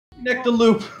Connect the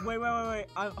loop. Wait.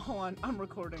 Hold on. I'm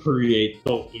recording. Create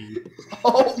the loop.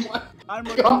 Oh my I'm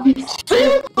god. recording.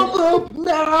 Create the loop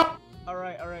now!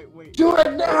 Alright, wait. Do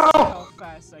it now! How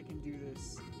fast I can do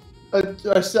this.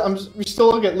 We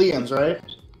still look at Liam's, right?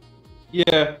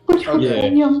 Yeah. Which one's Yeah.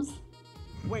 Williams?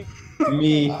 Wait.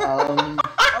 Me.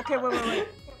 Okay, wait.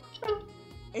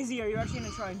 Izzy, are you actually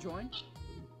gonna try and join?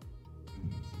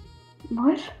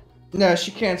 What? No,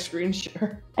 she can't screen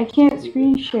share. I can't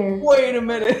screen share. Wait a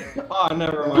minute. Oh,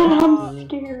 never But mind. I'm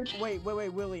scared. Wait,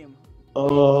 William.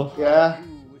 Oh. Yeah.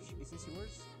 Ooh, is this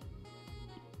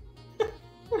yours?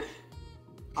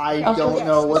 I Okay. don't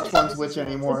know Yes, which one's which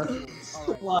anymore.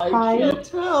 Alright. Hi, can't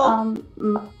tell.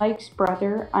 Mike's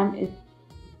brother.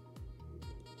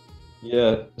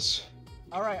 Yes.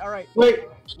 Alright. Wait.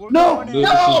 We're No! going in.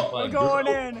 No! We're going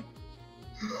in.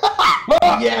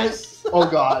 Yes! Oh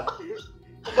god.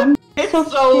 It's so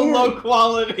so scared. low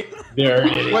quality. There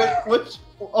it is. Wait, which?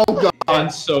 Oh god.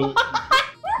 And so.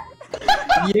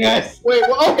 Yes. Wait,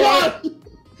 oh god!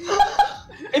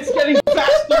 It's getting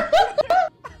faster.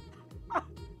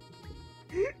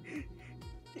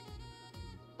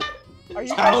 Are you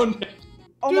guys? Sound.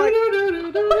 Oh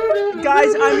my.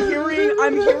 Guys, I'm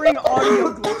hearing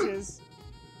audio glitches.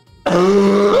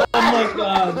 Oh my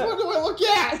god. What do I look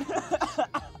at?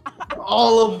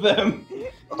 All of them.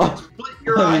 Split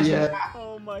your eyes. Yeah.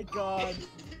 Oh my god.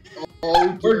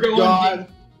 Oh We're dear going god.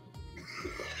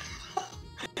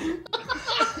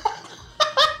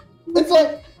 It's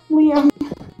like Liam.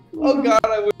 Oh god,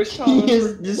 I wish Thomas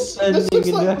is were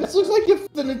descending this looks like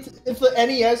if the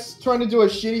NES trying to do a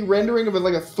shitty rendering of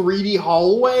like a 3D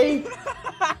hallway.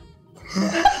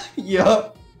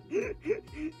 Yup.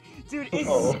 Dude,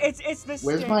 Uh-oh. it's the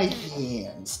Where's stairs. my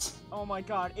hands? Oh my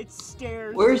god, it's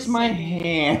stairs. Where's my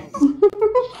hand?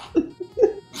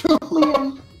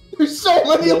 Liam. There's so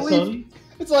many Yes, leaves. honey?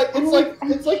 It's like the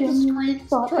genuinely screen.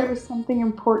 thought there was something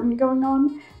important going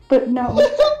on, but no.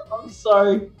 I'm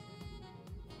sorry.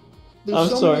 I'm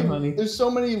sorry, many, honey. There's so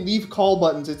many leave call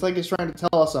buttons. It's like it's trying to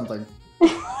tell us something.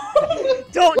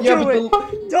 Don't Yeah, do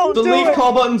but it. Don't The do leave it.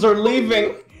 call buttons are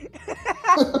leaving.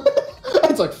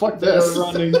 It's like fuck They're this.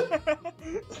 running. Leave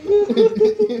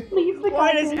the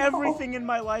Why does goddamn call. everything in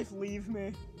my life leave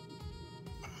me?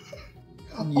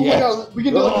 Oh my god, we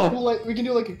can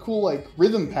do like a cool like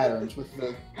rhythm patterns with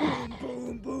the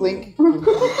Boom, boom. blink.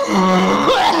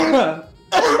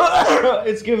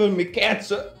 It's giving me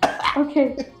cancer.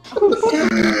 Okay.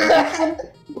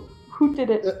 Who did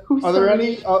it? Who Are there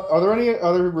started any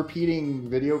other repeating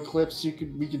video clips we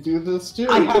could do this too?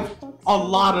 I have a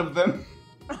lot of them.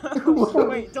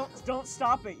 Wait, don't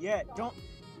stop it yet. Don't.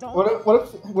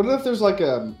 What if there's like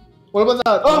a what about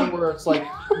that one where it's like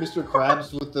Mr.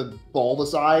 Krabs with the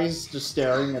bulbous eyes just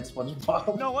staring at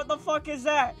SpongeBob? No, what the fuck is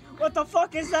that? What the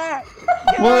fuck is that?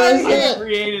 What is I it?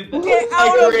 created that. Get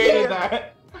out I of created here.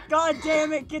 that. God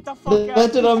damn it! Get the fuck out!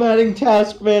 That's it. I'm adding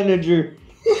Task Manager.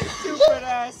 Stupid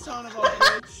ass son of a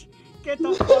bitch! Get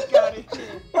the fuck out of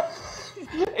here!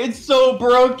 It's so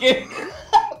broken. Okay,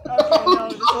 no,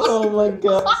 this is Oh my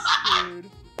god. screwed.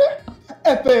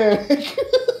 Epic!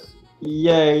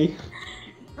 Yay.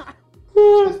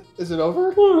 Is it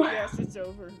over? Yes, it's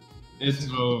over. It's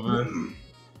over. Liam,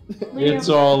 It's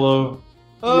all over.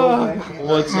 okay?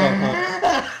 What's up,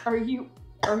 huh? Are you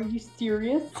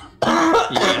serious?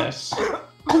 Yes.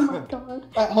 Oh my god.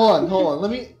 Hold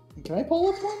on. Can I pull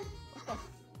up one?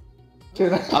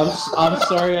 Can I? I'm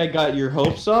sorry I got your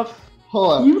hopes up.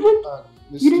 Hold on.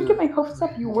 You didn't get my hopes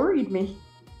up. You worried me.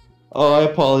 Oh, I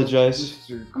apologize.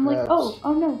 Mr. I'm like, Krabs.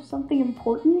 oh no, something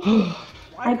important. Why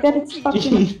I did bet it's OBS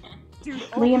fucking Dude,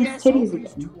 Liam's OBS titties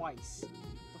opens again. twice.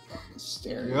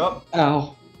 Staring. Yup.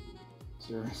 Ow.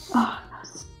 Ah,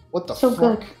 What the So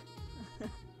fuck? good.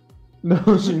 That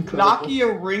was incredible.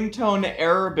 Nokia ringtone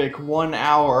Arabic 1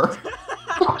 hour.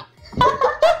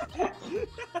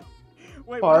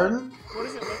 Wait, Pardon? what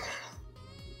does it look?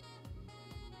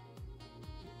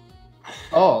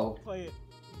 Oh, Play it.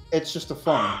 it's just a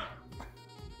phone.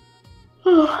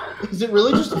 Is it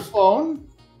really just a phone?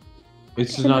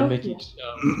 It's It's a not Nokia. making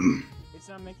sound. It's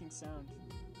not making sound.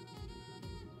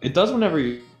 It does whenever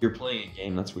you're playing a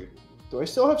game. That's weird. Do I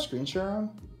still have screen share on?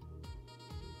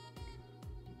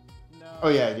 No. Oh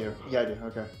yeah, I do. Yeah, I do.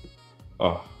 Okay.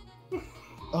 Oh.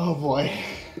 Oh boy.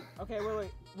 Okay, wait.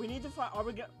 We need to find.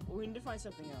 We need to find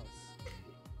something else.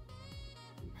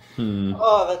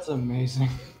 Oh, that's amazing.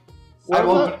 What I've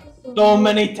about- opened so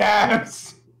many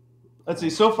tabs. Let's see.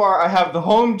 So far, I have the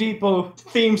Home Depot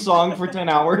theme song for 10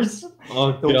 hours.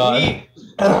 Oh The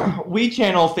Wii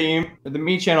channel theme, the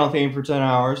Me channel theme for 10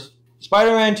 hours.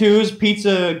 Spider-Man 2's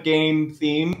pizza game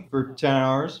theme for 10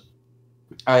 hours.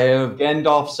 I have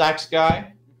Gandalf Sax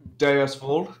Guy, Deus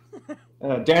Fold,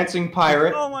 Dancing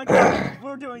Pirate. Oh my god,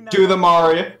 we're doing that. Do the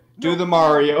Mario. Do the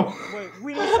Mario. Wait,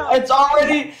 we need some.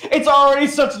 It's already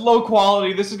such low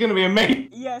quality. This is gonna be amazing.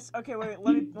 Yes. Okay. Wait.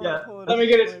 Let me pull it. Let me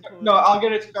get it. No, I'll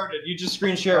get it started. You just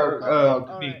screen share. All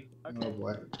Me. right. Okay. Oh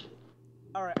boy.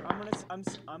 All right.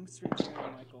 I'm screen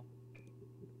sharing Michael.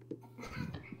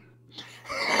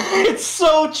 It's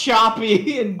so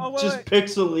choppy and just wait.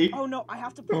 pixely. Oh no, I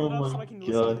have to pull it up so I can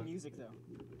listen to the music though.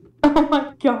 Oh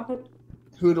my god.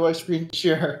 Who do I screen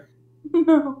share?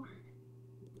 No.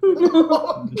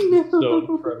 No. So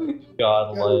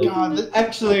godlike. God,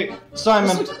 Actually,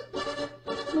 Simon, this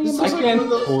I looks like can't. one of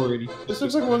those, Already. this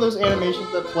looks like one of those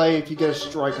animations that play if you get a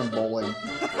strike in bowling.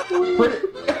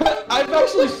 I've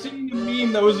actually seen the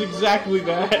meme that was exactly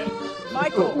that.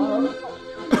 Michael.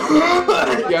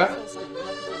 Yeah.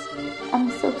 I'm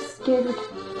so scared.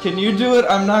 Can you do it?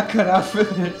 I'm not cut out for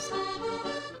this.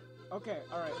 Okay.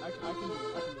 All right. I can do it.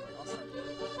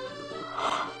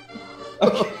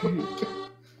 I'll start. Okay.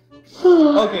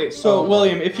 Okay, so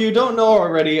William, if you don't know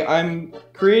already, I'm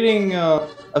creating a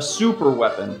super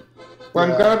weapon where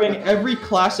I'm grabbing every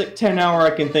classic 10-hour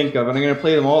I can think of, and I'm gonna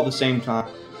play them all at the same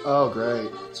time. Oh, great.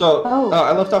 So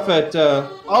I left off at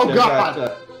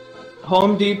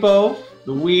Home Depot,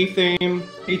 the Wii theme,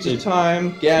 Pizza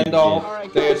Time, Gandalf,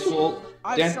 Alright, Deus guys. Vult,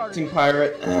 I've Dancing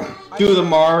started. Pirate, Do the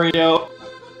Mario,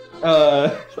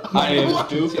 I am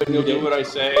Duke, and you'll do what I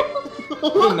say. The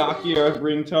Nokia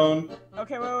ringtone.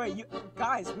 Okay. Wait. You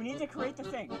guys, we need to create the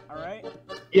thing. All right.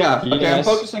 Yeah, okay, I'm Yes.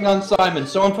 focusing on Simon.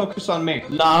 Someone focus on me.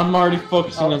 Nah, I'm already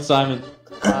focusing on Simon.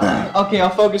 Okay, I'll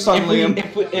focus on Liam.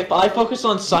 If I focus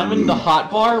on Simon, the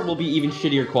hotbar will be even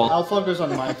shittier quality. I'll focus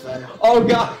on Mike then. Oh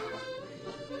god.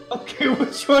 Okay,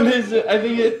 which one is it? I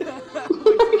think it.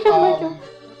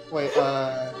 Wait,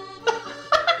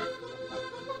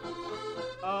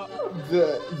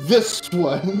 this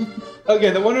one.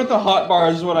 Okay, the one with the hot bar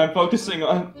is what I'm focusing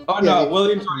on. Oh no, Yeah,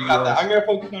 William's already got that. I'm gonna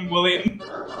focus on William.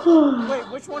 Wait,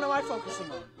 which one am I focusing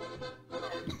on?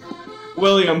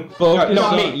 William. Focus no,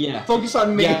 on me. yeah. Focus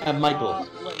on me. Yeah, Michael.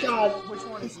 Wait, God. Which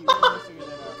one is you? Let me figure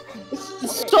that out.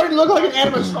 It's starting to look like an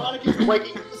animatronic is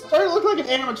breaking. It's starting to look like an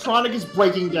animatronic is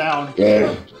breaking down. Wait,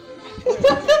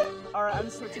 okay. All right, I'm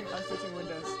switching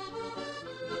windows.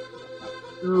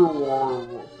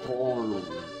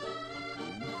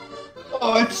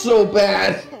 Oh, it's so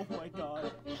bad. Oh my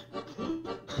god.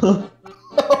 Oh,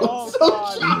 Oh so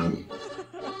god.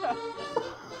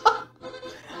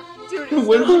 Dude,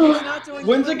 it's not doing.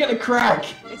 When's it gonna crack?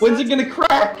 It's When's not it gonna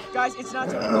crack? Guys, it's not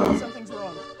doing good. Something's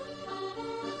wrong.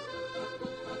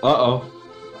 Uh-oh.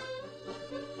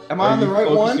 Am I on the right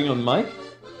focusing one? on Mike?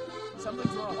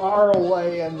 Something's wrong. Far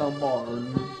away in the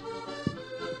barn.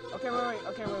 Okay, wait.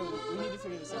 We need to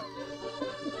figure this out.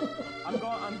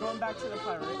 I'm going back to the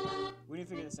pirate. We need to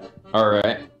figure this out.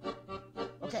 Alright.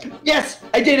 Okay. Yes,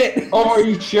 I did it. Oh, are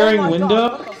you sharing Oh my window?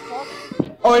 God, what the fuck?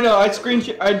 Oh no, I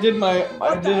I did my. I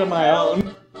What did the it on my hell?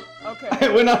 own. I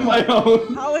Okay. went on my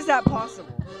own. How is that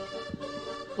possible?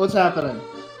 What's happening?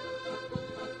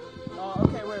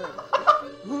 Okay, wait.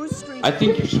 Who's screen? I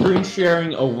think you're screen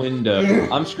sharing a window.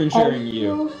 I'm screen sharing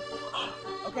you.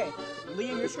 Okay,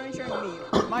 Liam, you're screen sharing me.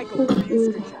 Michael, who are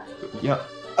you screen sharing?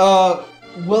 Yep.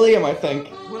 William, I think.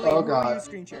 William, Oh, who are God. you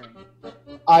screen sharing?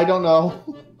 I don't know.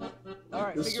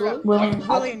 Alright, This figure out. William,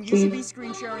 William, you should be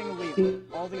screen sharing Liam.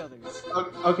 All the others.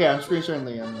 Okay, I'm screen sharing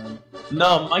Liam then.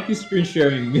 No, Mike is screen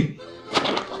sharing me.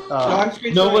 No, I'm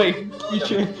screen No, sharing. wait. Screen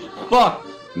share. Fuck.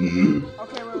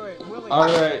 Okay, wait. William,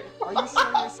 Alright. are you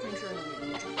sure you're screen sharing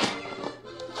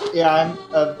Liam? Yeah, I'm.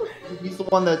 He's the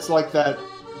one that's like that.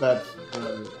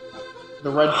 The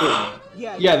red thing.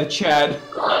 Yeah. Yeah, the Chad.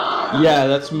 Yeah,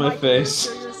 that's my Mike, face.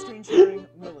 Are you sure you're screen sharing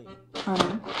Willie?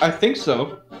 I think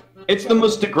so. It's the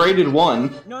most degraded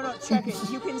one. No, check it.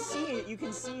 You can see it. You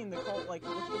can see in the call, like,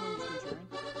 look at the one you're screen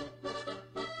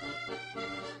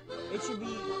sharing. It should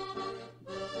be,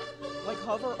 like,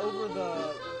 hover over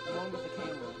the one with the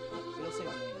camera. It'll say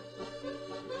the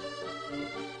name.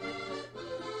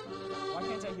 Why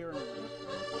can't I hear him?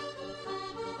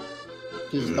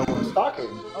 Because no one's talking.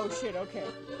 Oh shit, okay.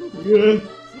 Yeah. You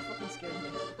fucking scared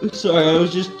me. Sorry, I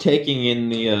was just taking in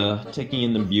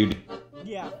the beauty.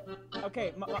 Yeah.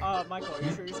 Okay, Michael, are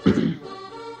you sure you're screen sharing?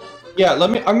 Yeah,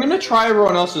 I'm gonna try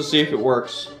everyone else to see if it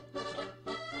works.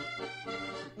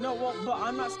 No, well, but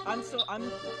I'm not screen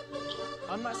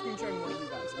sharing one of you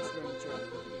guys. I'm screen sharing one of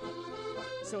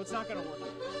you. So it's not gonna work.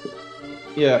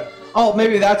 Yeah. Oh,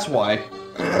 maybe that's why.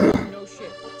 No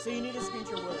shit. So you need to screen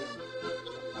share William.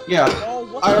 Yeah. Oh,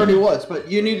 what I the- already was, but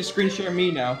you need to screen share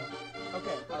me now.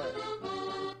 Okay, alright.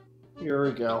 Here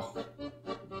we go.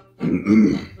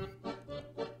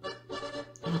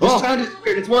 This sound is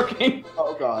weird. It's working.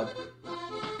 Oh god.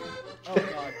 Oh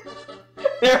god.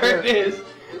 There it is.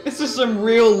 This is some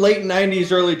real late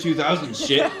 90s, early 2000s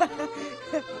shit.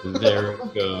 There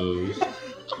it goes.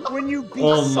 When you beat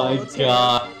Oh my Solitaire.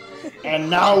 god. And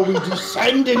now we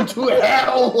descend into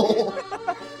hell.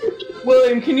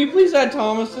 William, can you please add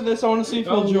Thomas to this? I want to see if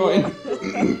he'll Oh, join.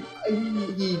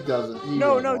 He doesn't. He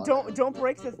No, won't no, want don't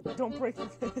break the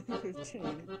the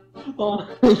chain. Oh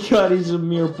my god, he's a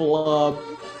mere blob.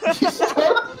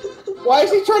 it. Why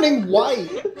is he turning white?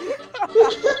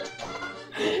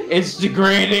 It's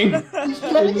degrading. He's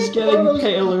turning He's into one of getting those-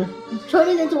 paler. He's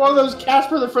turning into one of those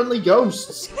Casper the Friendly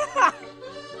Ghosts.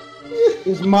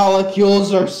 His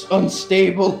molecules are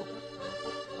unstable,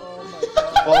 Oh my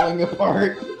god. falling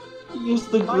apart. He's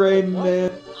the gray Michael, what?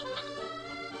 man.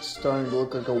 Starting to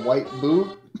look like a white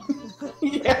boot.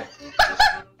 Yeah.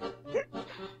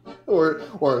 Or a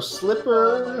Oh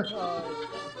slipper. my god.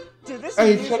 Dude, this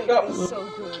Hey, music shut up. is so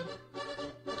good.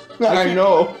 I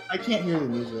know. I can't hear the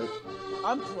music.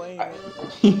 I'm playing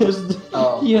it.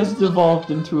 Oh. He has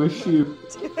devolved into a shoe.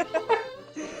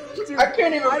 Dude, I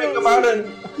can't even I think don't about see- it.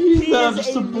 He's He not is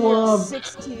just a a mere blob.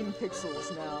 16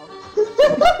 pixels now.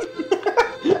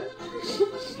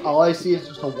 All I see is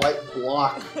just a white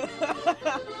block.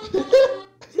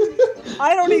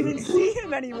 I don't even see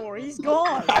him anymore. He's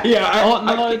gone. Yeah, Oh,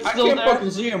 no, it's still I can't there.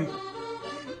 fucking see him.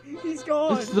 He's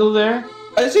gone. It's still there?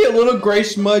 I see a little gray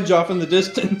smudge off in the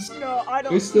distance. No, I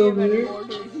don't He's see still him there? anymore,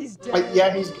 dude. He's dead.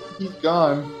 Yeah, he's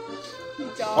gone. He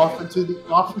died. Off into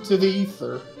the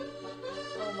ether.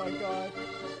 Oh my god.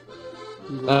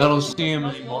 I don't see him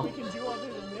There's nothing more anymore. we can do other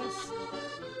than this.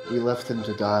 We left him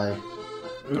to die.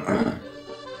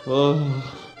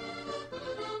 Oh.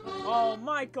 Oh,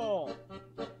 Michael.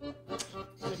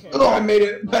 Okay. Oh, I made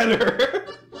it better.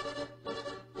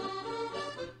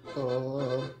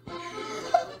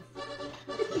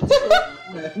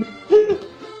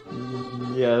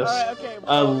 Yes. Alright, okay.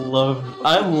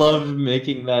 I love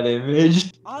making that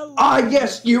image. I love Ah,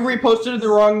 yes, you reposted in the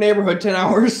wrong neighborhood 10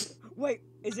 hours. Wait,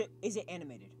 is it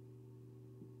animated?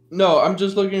 No, I'm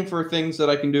just looking for things that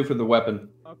I can do for the weapon.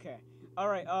 Okay.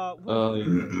 Alright,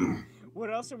 what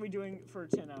else are we doing for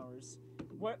 10 hours?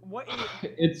 What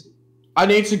It's I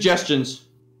need suggestions.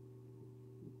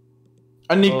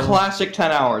 I need Oh. classic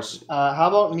 10 hours. How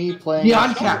about me playing?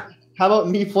 Neon Cat. How about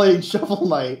me playing Shovel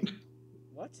Knight?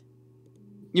 what?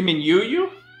 You mean you?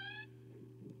 What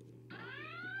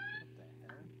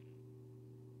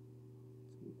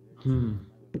the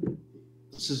hell?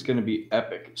 This is gonna be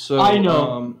epic. So I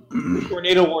know.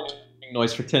 Tornado warning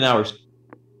noise for 10 hours.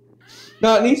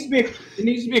 No, it needs to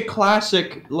be a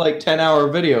classic like 10-hour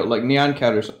video, like Neon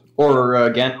Cat or something. Or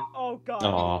again. Oh god.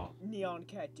 Aw. Neon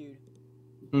Cat, dude.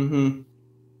 Mm-hmm.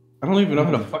 I don't even know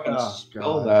how to fucking Oh,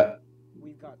 spell God. that.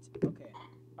 We've got okay.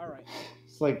 Alright.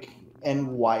 It's like Neon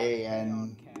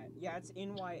NYAN. Cat. Yeah, it's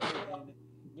NYAN.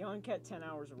 Neon Cat 10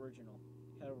 hours original.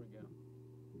 There we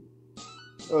go.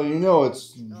 Oh, you know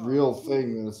it's real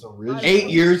thing and it's original. 8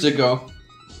 years ago.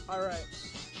 Alright.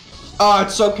 Oh,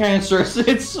 it's so cancerous.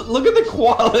 It's look at the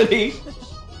quality.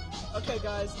 Okay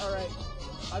guys, alright.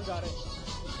 I've got it.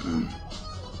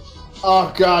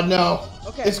 Oh God, no!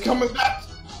 Okay. It's coming back.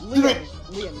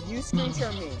 Liam, you screen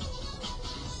share me.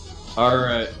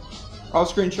 Alright. I'll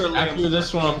screen share After Liam.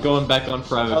 this one, I'm going back on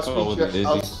private I'll call screen with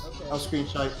share. Izzy. I'll screen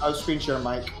share. I'll screen share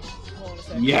Mike. Hold on a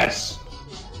second. Yes.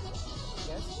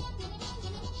 Yes?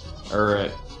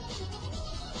 Alright.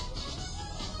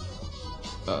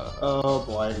 Oh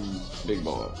boy. Big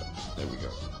ball. There we go.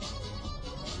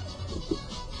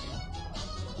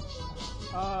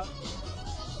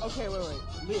 Okay, wait.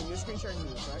 Liam, you're screen sharing me,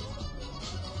 correct?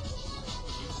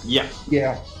 Yeah.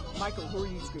 Yeah. Michael, who are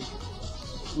you screen sharing?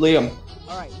 Liam.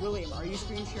 Alright, William, are you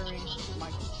screen sharing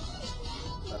Michael?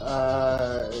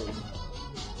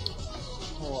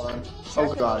 Hold on. Check Oh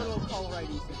the God. little caller ID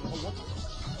thing. Oh, what?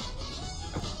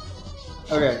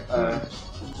 Okay.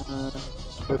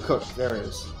 The cook. There it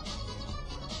is.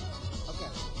 Okay,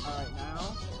 alright,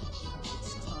 now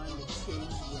it's time to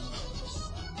change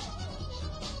windows.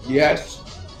 Yes.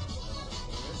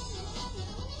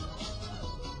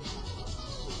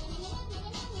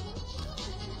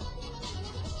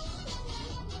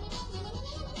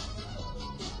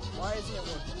 Why isn't it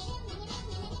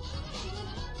working?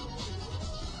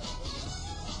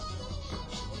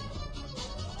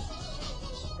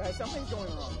 Guys, something's going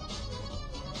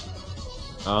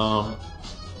wrong.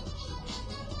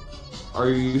 Are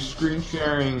you screen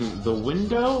sharing the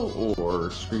window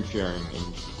or screen sharing in?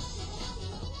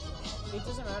 It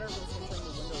doesn't matter if it's screen sharing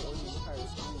the window or the entire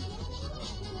screen.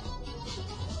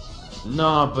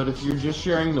 Nah, but if you're just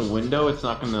sharing the window, it's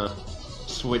not gonna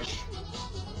switch.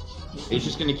 It's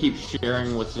just gonna keep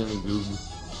sharing what's in Google.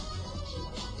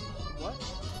 What?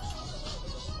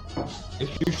 If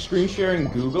you're screen sharing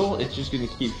Google, it's just gonna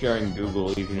keep sharing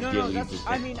Google even if you leave that's, the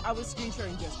I thing. mean, I was screen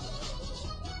sharing Discord.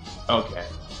 Okay.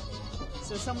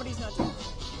 So somebody's not doing it.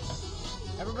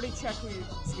 Everybody check who you're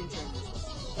screen sharing this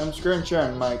with. I'm screen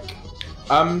sharing Mike.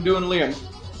 I'm doing Liam.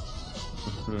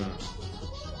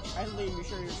 And Liam, you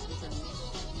sure you're screen sharing me?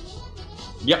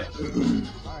 Yep.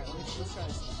 Alright, let's try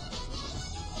this.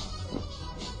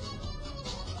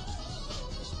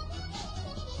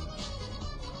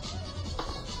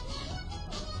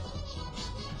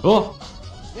 Oh!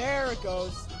 There it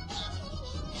goes.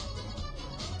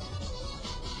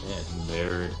 And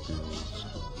there it goes.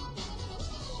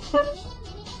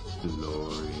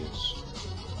 Glorious.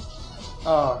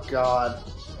 Oh god.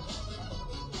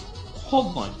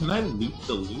 Hold on, can I leap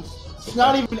the leaf? It's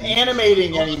not even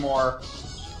animating anymore.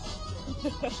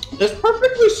 This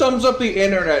perfectly sums up the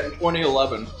internet in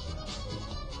 2011.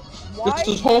 Why?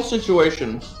 This whole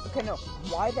situation. Okay, no.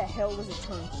 Why the hell does it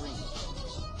turn green?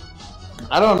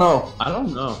 I don't know. I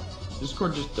don't know.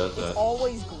 Discord just does It's that.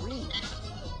 always green.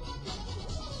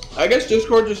 I guess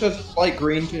Discord just has a slight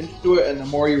green tinge to it, and the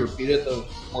more you repeat it, the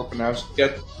more pronounced it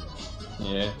gets.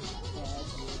 Yeah. Yeah,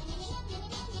 that's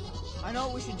weird. I know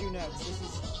what we should do next.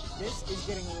 This is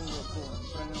getting a little bit boring,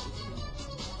 but I know what we should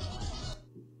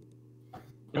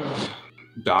do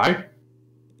next. Die?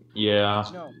 Yeah.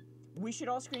 No. We should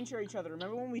all screen share each other.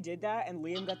 Remember when we did that and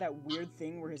Liam got that weird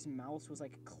thing where his mouse was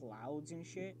like clouds and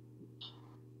shit?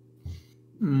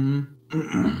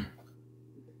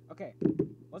 Okay,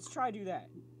 let's try do that.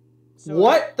 So,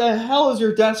 What the hell is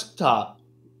your desktop?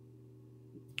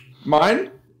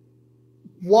 Mine?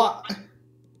 What?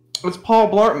 It's Paul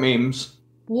Blart memes.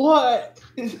 What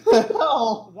the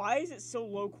hell? Why is it so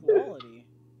low quality?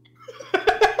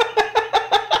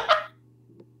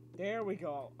 There we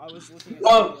go. I was looking at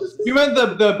Oh, something else. you meant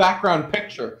the background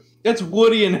picture. That's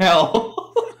Woody in hell.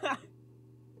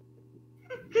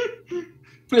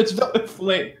 It's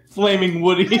flaming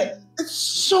Woody. It's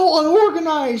so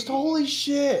unorganized. Holy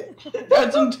shit.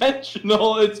 That's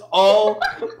intentional. It's all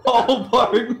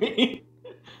Blart meme.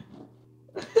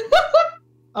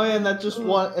 Oh yeah, and that just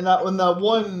one, and that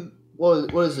one,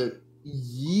 what is it?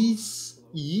 Yeats?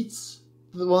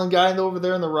 The one guy over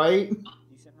there on the right? You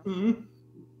said nothing?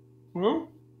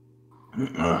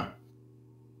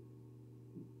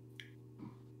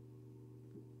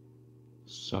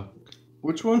 Suck.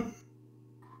 Which one?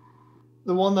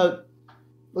 The one that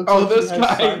looks Oh, like this he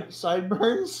has guy.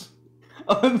 sideburns?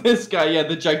 Oh, this guy, yeah,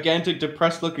 the gigantic,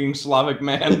 depressed-looking Slavic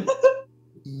man.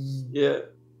 Yeah.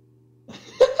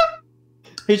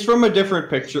 He's from a different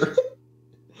picture.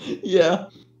 Yeah.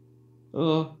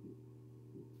 Oh.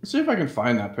 Let's see if I can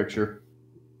find that picture.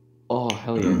 Oh,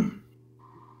 hell yeah.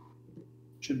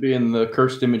 Should be in the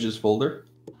cursed images folder.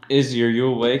 Izzy, are you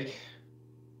awake?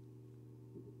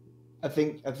 I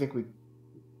think we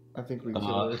killed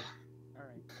her. Alright.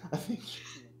 I think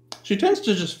She tends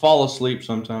to just fall asleep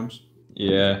sometimes.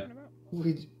 Yeah.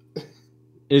 we.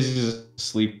 Izzy's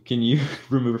asleep. Can you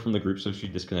remove her from the group so she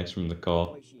disconnects from the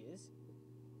call? Wait, she is?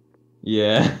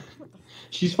 Yeah.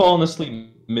 She's falling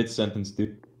asleep mid-sentence,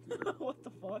 dude. What the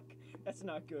fuck? That's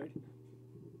not good.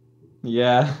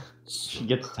 Yeah. She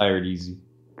gets tired easy.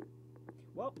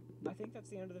 Well, I think that's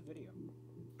the end of the video.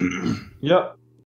 Yep.